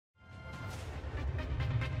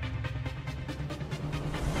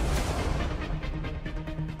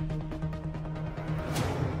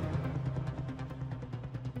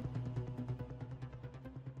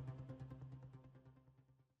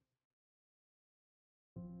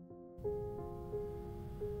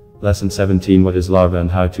Lesson 17: What is larva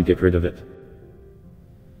and how to get rid of it?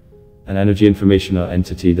 An energy-informational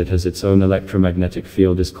entity that has its own electromagnetic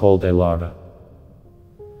field is called a larva.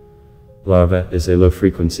 Larva is a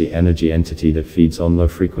low-frequency energy entity that feeds on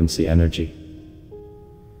low-frequency energy.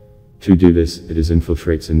 To do this, it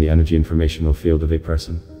infiltrates in the energy-informational field of a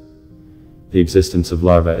person. The existence of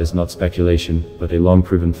larva is not speculation, but a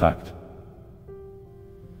long-proven fact.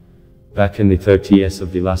 Back in the 30s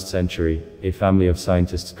of the last century, a family of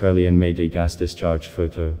scientists Kirlian made a gas-discharge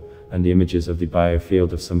photo, and the images of the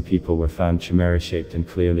biofield of some people were found chimera-shaped and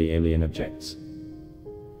clearly alien objects.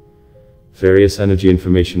 Various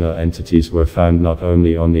energy-informational entities were found not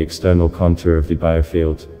only on the external contour of the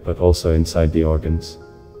biofield, but also inside the organs.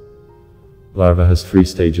 Larva has 3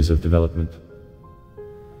 stages of development.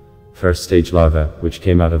 First stage: larva, which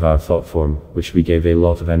came out of our thought form, which we gave a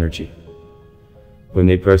lot of energy. When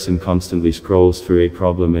a person constantly scrolls through a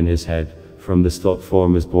problem in his head, from this thought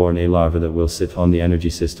form is born a larva that will sit on the energy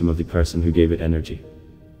system of the person who gave it energy.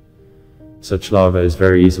 Such larva is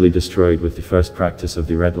very easily destroyed with the first practice of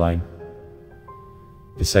the red line.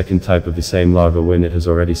 The second type of the same larva when it has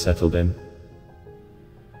already settled in.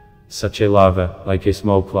 Such a larva, like a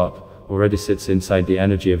small clot, already sits inside the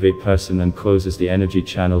energy of a person and closes the energy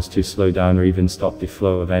channels to slow down or even stop the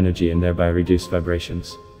flow of energy and thereby reduce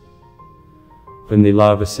vibrations. When the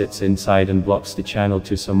larva sits inside and blocks the channel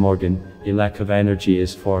to some organ, a lack of energy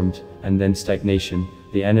is formed, and then stagnation.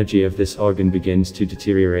 The energy of this organ begins to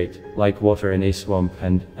deteriorate, like water in a swamp,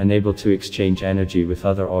 and, unable to exchange energy with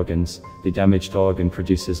other organs, the damaged organ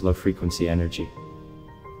produces low-frequency energy.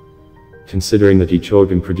 Considering that each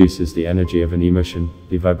organ produces the energy of an emotion,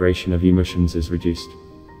 the vibration of emotions is reduced.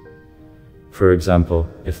 For example,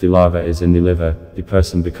 if the larva is in the liver, the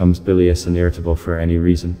person becomes bilious and irritable for any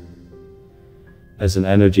reason. As an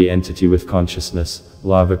energy entity with consciousness,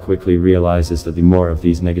 larva quickly realizes that the more of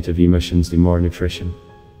these negative emotions, the more nutrition.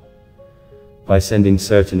 By sending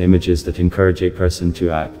certain images that encourage a person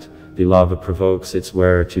to act, the larva provokes its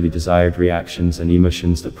wearer to the desired reactions and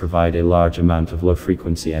emotions that provide a large amount of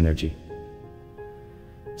low-frequency energy.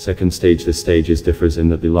 Second stage: this stage differs in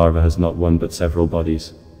that the larva has not one but several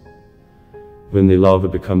bodies. When the larva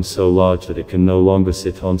becomes so large that it can no longer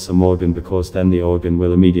sit on some organ, because then the organ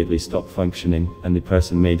will immediately stop functioning, and the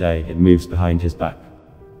person may die, it moves behind his back.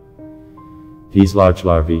 These large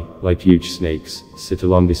larvae, like huge snakes, sit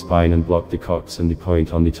along the spine and block the cox and the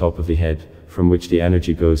point on the top of the head, from which the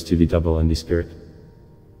energy goes to the double and the spirit.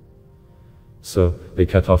 So, they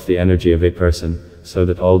cut off the energy of a person, so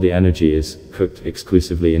that all the energy is cooked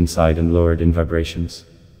exclusively inside and lowered in vibrations.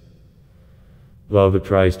 Larva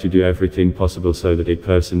tries to do everything possible so that a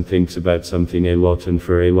person thinks about something a lot and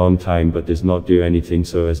for a long time, but does not do anything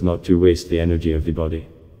so as not to waste the energy of the body.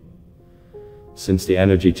 Since the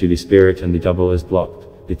energy to the spirit and the double is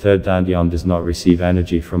blocked, the third dandion does not receive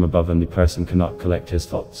energy from above and the person cannot collect his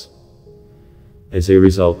thoughts. As a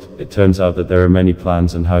result, it turns out that there are many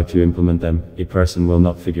plans on how to implement them, a person will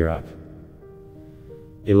not figure out.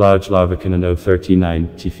 A large larva can know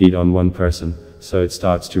 39 to feed on one person, so it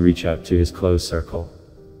starts to reach out to his close circle.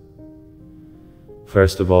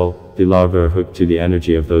 First of all, the larvae are hooked to the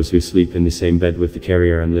energy of those who sleep in the same bed with the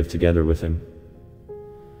carrier and live together with him.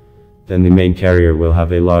 Then the main carrier will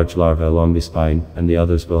have a large larva along the spine, and the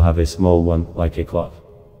others will have a small one, like a clot.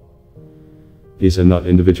 These are not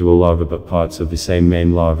individual larvae but parts of the same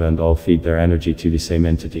main larva, and all feed their energy to the same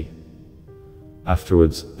entity.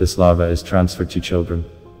 Afterwards, this larva is transferred to children.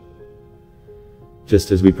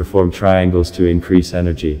 Just as we perform triangles to increase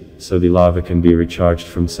energy, so the larva can be recharged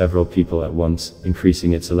from several people at once,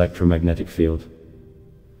 increasing its electromagnetic field.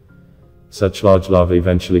 Such large larva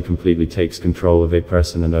eventually completely takes control of a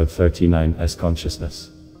person and O39's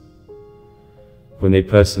consciousness. When a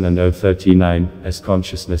person and O39's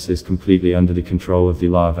consciousness is completely under the control of the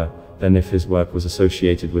larva, then if his work was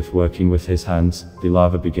associated with working with his hands, the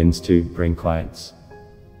larva begins to bring clients.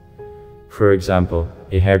 For example,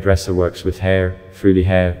 a hairdresser works with hair. Through the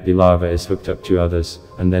hair, the larva is hooked up to others,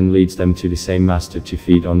 and then leads them to the same master to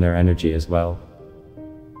feed on their energy as well.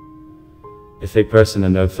 If a person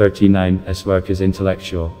and O39's work is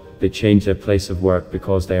intellectual, they change their place of work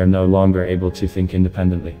because they are no longer able to think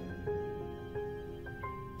independently.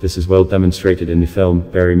 This is well demonstrated in the film,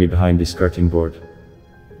 Bury Me Behind the Skirting Board.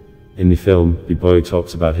 In the film, the boy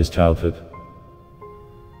talks about his childhood.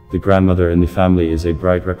 The grandmother in the family is a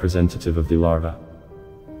bright representative of the larva.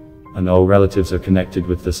 And all relatives are connected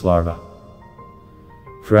with this larva.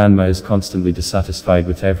 Grandma is constantly dissatisfied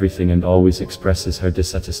with everything and always expresses her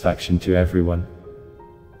dissatisfaction to everyone.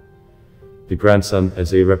 The grandson,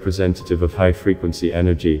 as a representative of high-frequency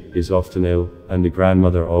energy, is often ill, and the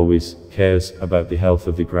grandmother always cares about the health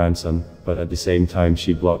of the grandson, but at the same time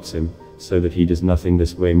she blocks him, so that he does nothing.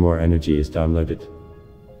 This way more energy is downloaded.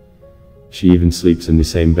 She even sleeps in the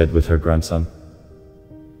same bed with her grandson.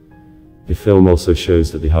 The film also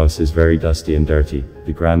shows that the house is very dusty and dirty,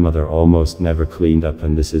 the grandmother almost never cleaned up,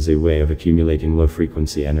 and this is a way of accumulating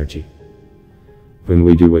low-frequency energy. When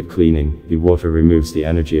we do wet cleaning, the water removes the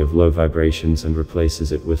energy of low vibrations and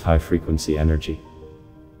replaces it with high-frequency energy.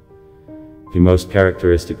 The most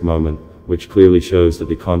characteristic moment, which clearly shows that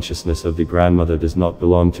the consciousness of the grandmother does not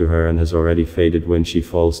belong to her and has already faded, when she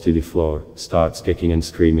falls to the floor, starts kicking and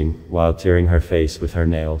screaming, while tearing her face with her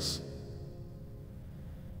nails.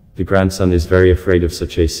 The grandson is very afraid of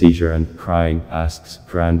such a seizure and, crying, asks,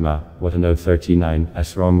 "Grandma, what an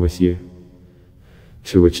 039's wrong with you?"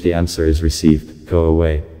 To which the answer is received, "Go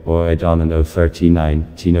away, or I don't an 039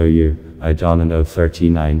 know you, I don't an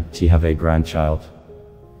 039 have a grandchild."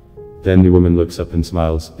 Then the woman looks up and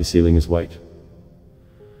smiles. The ceiling is white.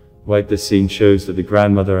 White. This scene shows that the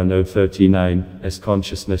grandmother and 039's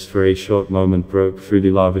consciousness for a short moment broke through the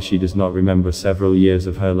larva. She does not remember several years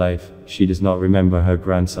of her life, she does not remember her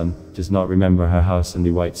grandson, does not remember her house and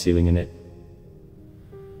the white ceiling in it.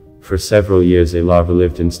 For several years a larva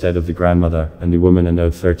lived instead of the grandmother, and the woman and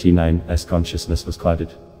 039's consciousness was clouded.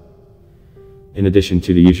 In addition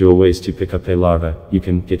to the usual ways to pick up a larva, you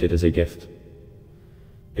can get it as a gift.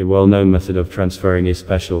 A well-known method of transferring a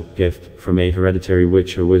special gift from a hereditary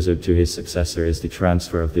witch or wizard to his successor is the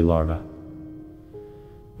transfer of the larva.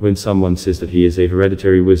 When someone says that he is a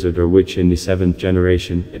hereditary wizard or witch in the 7th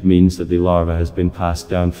generation, it means that the larva has been passed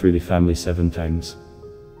down through the family 7 times.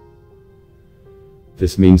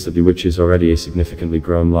 This means that the witch is already a significantly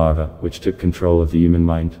grown larva, which took control of the human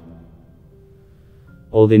mind.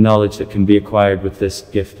 All the knowledge that can be acquired with this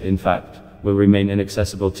gift, in fact, will remain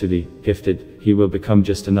inaccessible to the gifted. He will become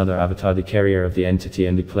just another avatar, the carrier of the entity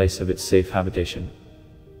and the place of its safe habitation.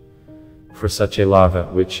 For such a larva,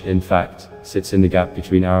 which, in fact, sits in the gap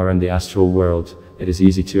between our and the astral world, it is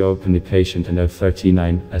easy to open the patient and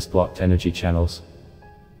 039's blocked energy channels.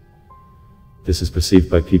 This is perceived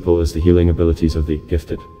by people as the healing abilities of the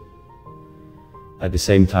gifted. At the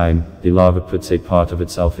same time, the larva puts a part of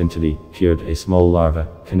itself into the cured, a small larva,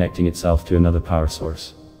 connecting itself to another power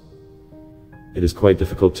source. It is quite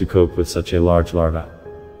difficult to cope with such a large larva.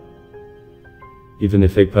 Even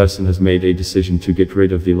if a person has made a decision to get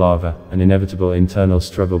rid of the larva, an inevitable internal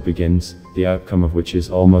struggle begins, the outcome of which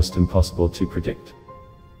is almost impossible to predict.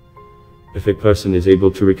 If a person is able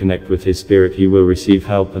to reconnect with his spirit, he will receive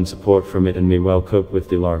help and support from it and may well cope with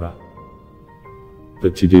the larva.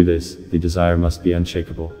 But to do this, the desire must be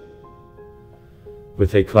unshakable.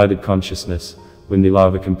 With a clouded consciousness, when the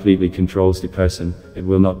larva completely controls the person, it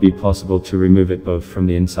will not be possible to remove it both from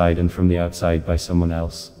the inside and from the outside by someone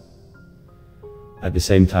else. At the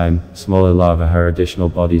same time, smaller larvae or additional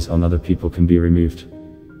bodies on other people can be removed.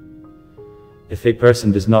 If a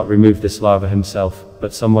person does not remove this larva himself,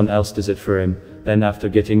 but someone else does it for him, then after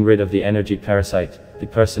getting rid of the energy parasite, the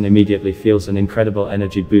person immediately feels an incredible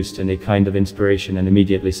energy boost and a kind of inspiration and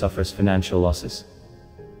immediately suffers financial losses.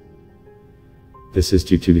 This is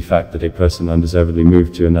due to the fact that a person undeservedly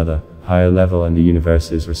moved to another, higher level and the universe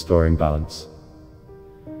is restoring balance.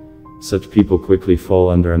 Such people quickly fall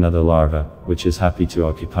under another larva, which is happy to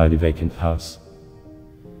occupy the vacant house.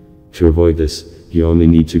 To avoid this, you only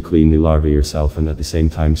need to clean the larva yourself and at the same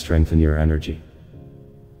time strengthen your energy.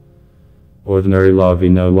 Ordinary larvae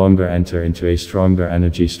no longer enter into a stronger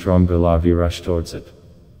energy, stronger larvae rush towards it.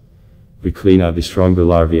 We clean out the stronger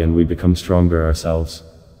larvae and we become stronger ourselves.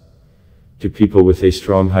 To people with a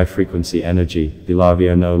strong high-frequency energy, the larvae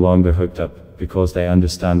are no longer hooked up, because they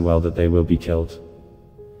understand well that they will be killed.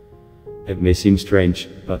 It may seem strange,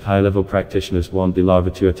 but high-level practitioners want the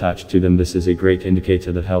larva to attach to them. This is a great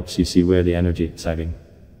indicator that helps you see where the energy is sagging.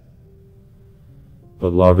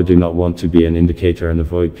 But larvae do not want to be an indicator and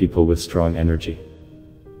avoid people with strong energy.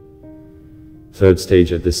 Third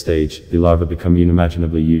stage. At this stage, the larvae become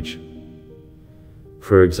unimaginably huge.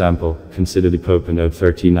 For example, consider the Pope in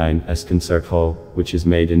 039's concert hall, which is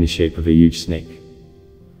made in the shape of a huge snake.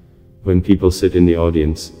 When people sit in the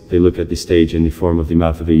audience, they look at the stage in the form of the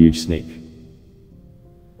mouth of a huge snake.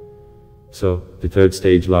 So, the third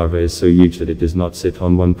stage larva is so huge that it does not sit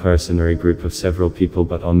on one person or a group of several people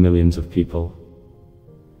but on millions of people.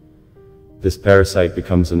 This parasite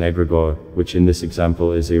becomes an egregore, which in this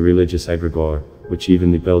example is a religious egregore, which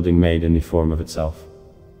even the building made in the form of itself.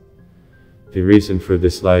 The reason for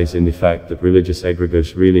this lies in the fact that religious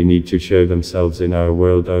egregores really need to show themselves in our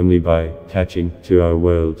world only by attaching to our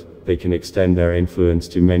world, they can extend their influence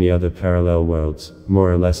to many other parallel worlds,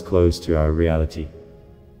 more or less close to our reality.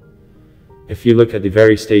 If you look at the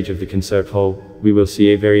very stage of the concert hall, we will see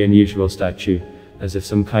a very unusual statue, as if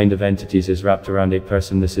some kind of entities is wrapped around a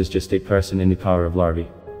person. This is just a person in the power of Larva.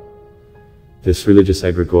 This religious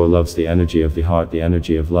egregore loves the energy of the heart, the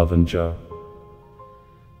energy of love and joy.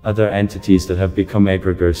 Other entities that have become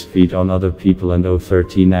egregores feed on other people and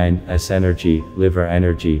O39's energy, liver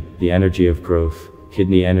energy, the energy of growth,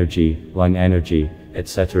 kidney energy, lung energy,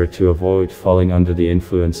 etc. To avoid falling under the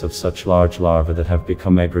influence of such large larvae that have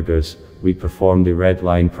become egregores, we perform the red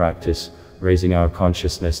line practice, raising our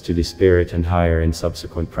consciousness to the spirit and higher in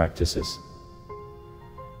subsequent practices.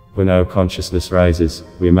 When our consciousness rises,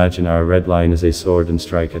 we imagine our red line as a sword and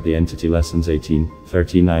strike at the entity. Lessons 18,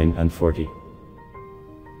 39 and 40.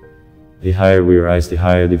 The higher we rise, the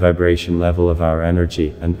higher the vibration level of our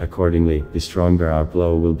energy, and accordingly, the stronger our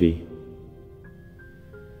blow will be.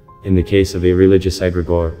 In the case of a religious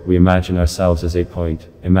egregore, we imagine ourselves as a point,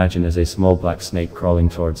 imagine as a small black snake crawling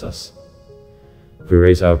towards us. If we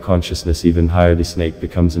raise our consciousness even higher, the snake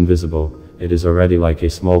becomes invisible. It is already like a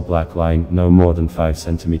small black line, no more than 5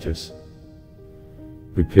 centimeters.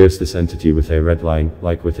 We pierce this entity with a red line,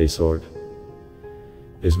 like with a sword.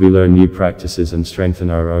 As we learn new practices and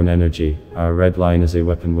strengthen our own energy, our red line as a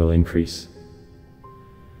weapon will increase.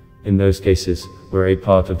 In those cases, where a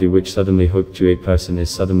part of the witch suddenly hooked to a person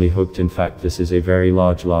is suddenly hooked, in fact this is a very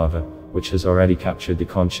large larva, which has already captured the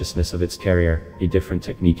consciousness of its carrier, a different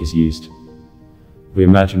technique is used. We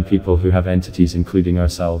imagine people who have entities including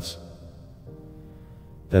ourselves.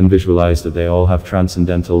 Then visualize that they all have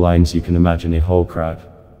transcendental lines. You can imagine a whole crowd.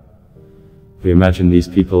 We imagine these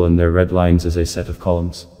people and their red lines as a set of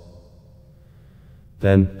columns.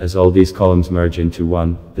 Then, as all these columns merge into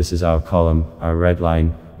one, this is our column, our red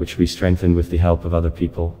line, which we strengthen with the help of other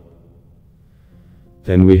people.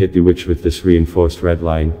 Then we hit the witch with this reinforced red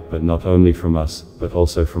line, but not only from us, but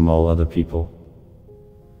also from all other people.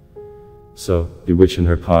 So, the witch and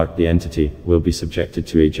her part, the entity, will be subjected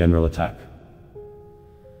to a general attack.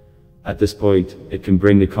 At this point, it can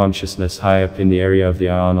bring the consciousness high up in the area of the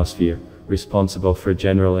ionosphere, responsible for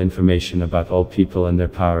general information about all people and their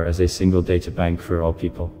power as a single data bank for all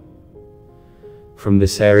people. From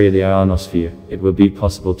this area, the ionosphere, it will be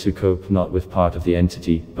possible to cope not with part of the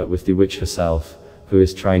entity, but with the witch herself, who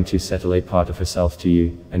is trying to settle a part of herself to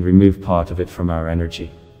you, and remove part of it from our energy.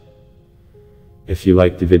 If you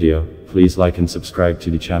liked the video, please like and subscribe to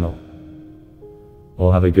the channel.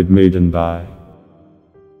 All have a good mood and bye.